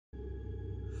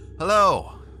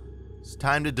Hello. It's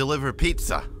time to deliver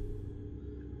pizza.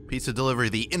 Pizza delivery,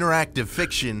 the interactive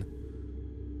fiction.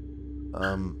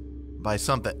 By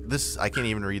something. I can't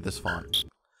even read this font.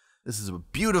 This is a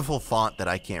beautiful font that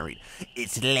I can't read.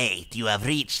 It's late. You have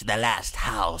reached the last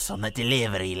house on the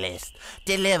delivery list.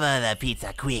 Deliver the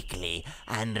pizza quickly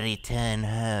and return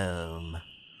home.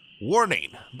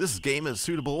 Warning! This game is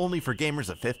suitable only for gamers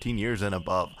of 15 years and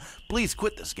above. Please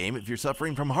quit this game if you're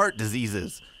suffering from heart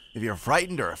diseases. If you're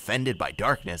frightened or offended by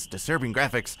darkness, disturbing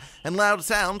graphics, and loud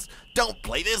sounds, don't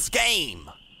play this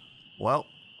game! Well,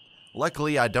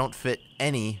 luckily I don't fit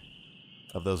any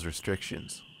of those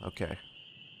restrictions. Okay.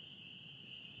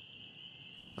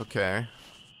 Okay.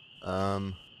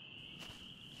 I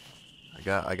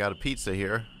got a pizza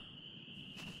here.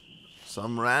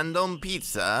 Some random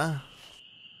pizza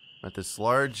at this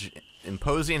large,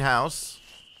 imposing house.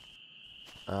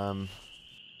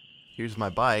 Here's my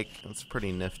bike. That's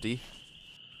pretty nifty.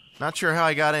 Not sure how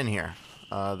I got in here.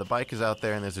 The bike is out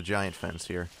there and there's a giant fence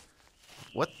here.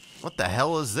 What the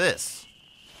hell is this?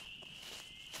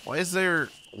 Why is there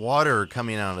water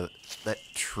coming out of that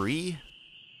tree?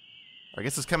 I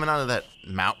guess it's coming out of that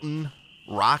mountain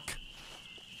rock.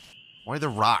 Why are there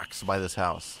rocks by this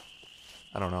house?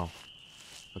 I don't know.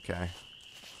 Okay.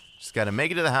 Just gotta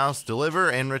make it to the house, deliver,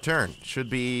 and return. Should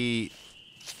be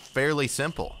fairly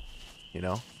simple, you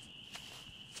know?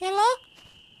 Hello?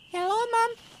 Hello,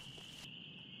 Mom?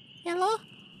 Hello?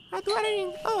 How do I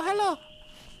ring? Oh, hello.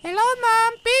 Hello,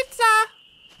 Mom. Pizza.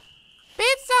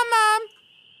 Pizza, Mom.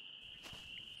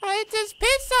 It is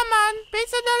pizza, man.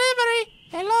 Pizza delivery.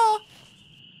 Hello?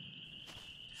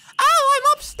 Oh, I'm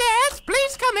upstairs.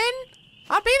 Please come in.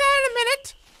 I'll be there in a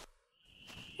minute.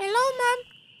 Hello, Mom.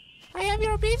 I have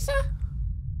your pizza?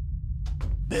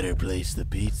 Better place the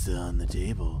pizza on the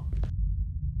table.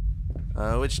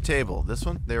 Which table? This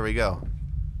one? There we go.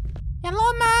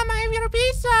 Hello, Mom. I have your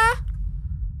pizza.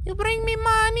 You bring me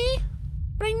money,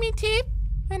 bring me tip,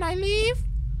 and I leave.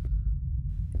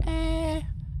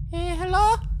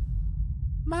 Hello?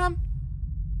 Mom?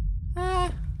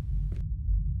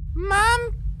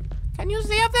 Mom? Can you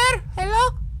see up there?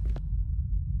 Hello?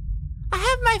 I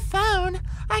have my phone.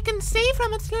 I can see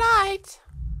from its light.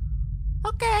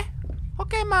 Okay.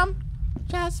 Okay, Mom.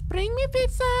 Just bring me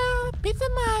pizza. Pizza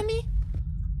money.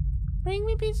 Bring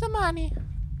me pizza money.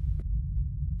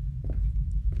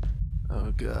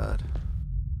 Oh, God.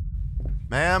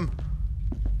 Ma'am?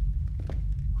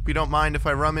 Hope you don't mind if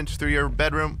I rummage through your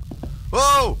bedroom.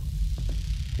 Whoa!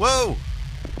 Whoa!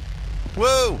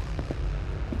 Whoa!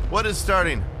 What is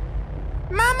starting?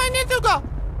 Mom, I need to go.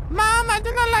 Mom, I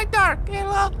do not like dark.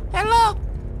 Hello? Hello?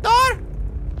 Door?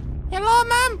 Hello,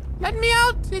 Mom? Let me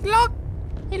out. It's locked.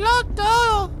 It's locked.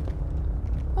 Oh.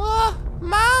 Oh,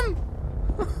 Mom.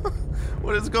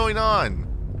 What is going on?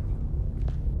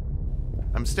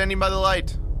 I'm standing by the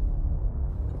light.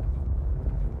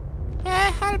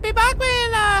 I'll be back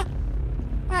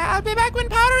when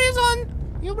power is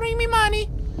on. You bring me money.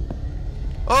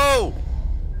 Oh!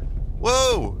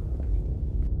 Whoa!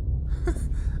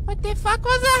 What the fuck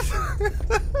was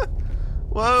that?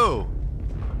 Whoa!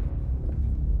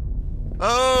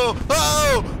 Oh!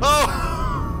 Oh!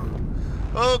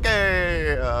 Oh!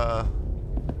 Okay.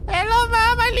 Hello,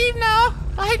 Mom. I leave now.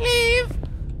 I leave.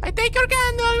 I take your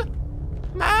candle.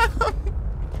 Mom.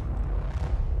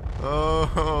 Oh.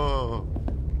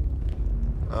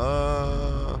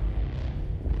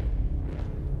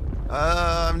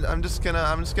 I'm just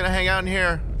gonna hang out in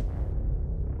here.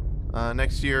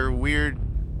 Next to your weird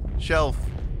shelf.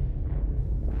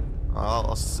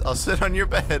 I'll sit on your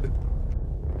bed.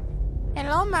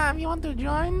 Hello, Mom. You want to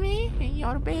join me in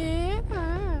your bed?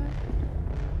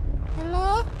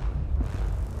 Hello?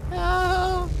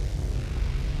 Oh.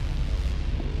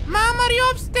 Mom, are you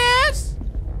upstairs?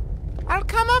 I'll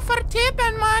come up for tip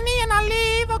and money and I'll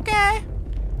leave, okay?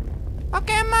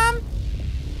 Okay, Mom?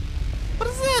 What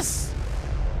is this?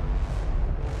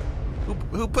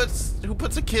 Who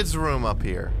puts a kid's room up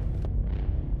here?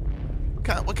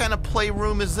 What kind of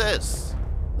playroom is this?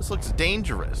 This looks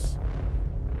dangerous.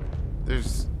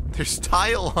 There's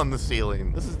tile on the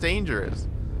ceiling. This is dangerous.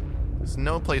 There's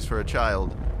no place for a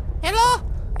child. Hello?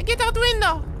 I get out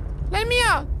window. Let me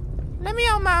out. Let me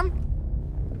out, Mom.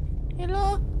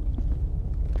 Hello?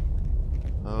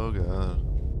 Oh, God.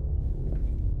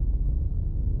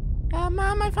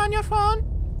 Mom, I found your phone.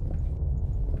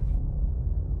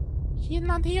 She's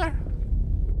not here.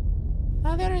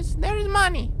 There is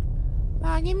money.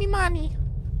 Give me money.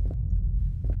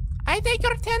 I take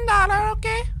your $10,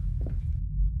 okay?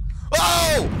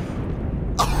 Oh!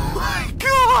 Oh my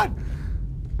God!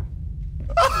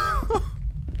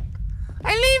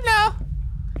 I leave now.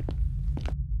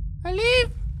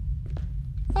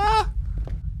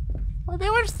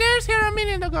 were stairs here a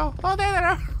minute ago. Oh, there they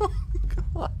are.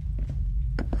 God.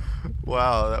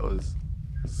 Wow, that was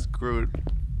screwed.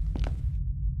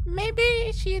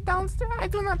 Maybe she downstairs. I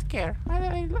do not care.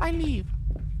 I leave.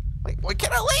 Wait, why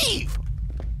can't I leave?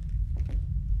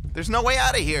 There's no way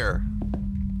out of here.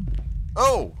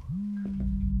 Oh.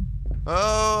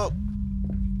 Oh.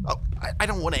 Oh, I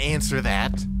don't want to answer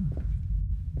that.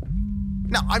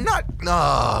 No, I'm not.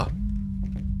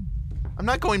 I'm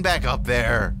not going back up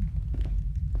there.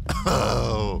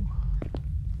 Oh.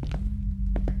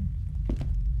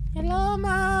 Hello,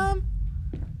 Mom.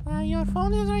 Your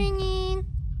phone is ringing.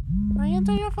 I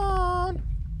answer your phone.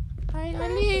 I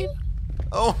leave.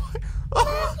 Oh.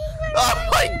 Oh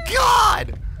my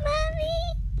God. Mommy.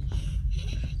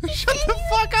 Shut the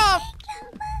fuck up.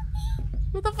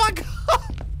 Shut the fuck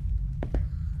up.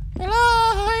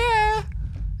 Hello. Yeah.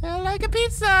 I like a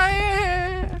pizza.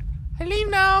 Yeah. I leave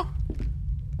now.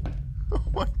 Oh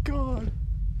my God.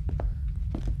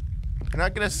 You're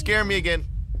not gonna scare me again.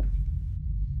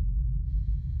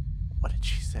 What did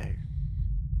she say?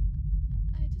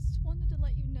 I just wanted to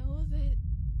let you know that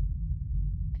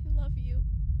I love you.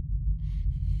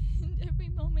 And every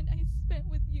moment I spent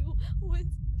with you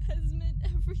has meant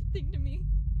everything to me.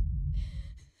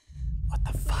 What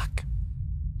the fuck?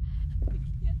 I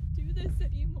can't do this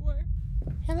anymore.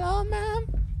 Hello, Mom.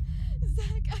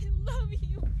 Zach, I love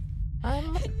you.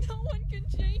 And no one can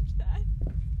change that.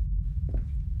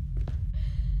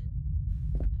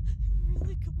 I'm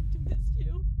really going to miss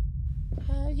you.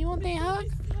 You want a hug?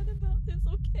 Don't be sad about this,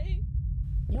 okay?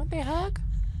 You want a hug?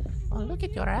 Oh, look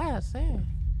at your ass, eh?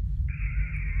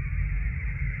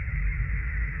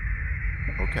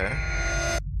 Okay.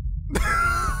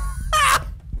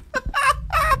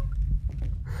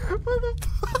 What the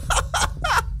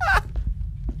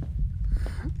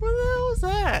What the hell was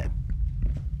that?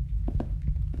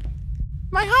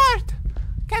 My heart!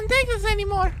 Can't take this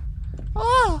anymore.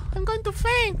 Oh, I'm going to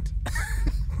faint.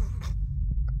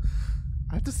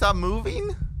 I have to stop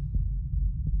moving?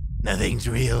 Nothing's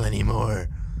real anymore.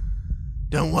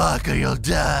 Don't walk or you'll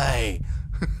die.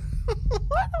 What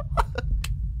the fuck?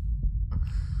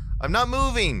 I'm not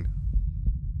moving.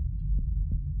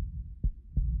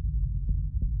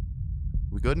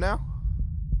 We good now?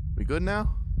 We good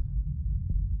now?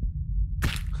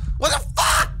 What the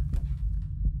fuck?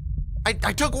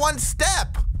 I took one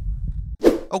step.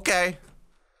 Okay.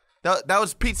 That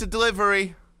was pizza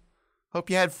delivery. Hope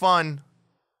you had fun.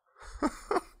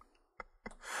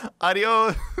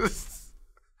 Adios.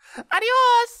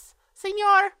 Adios,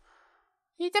 señor.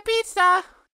 Eat the pizza.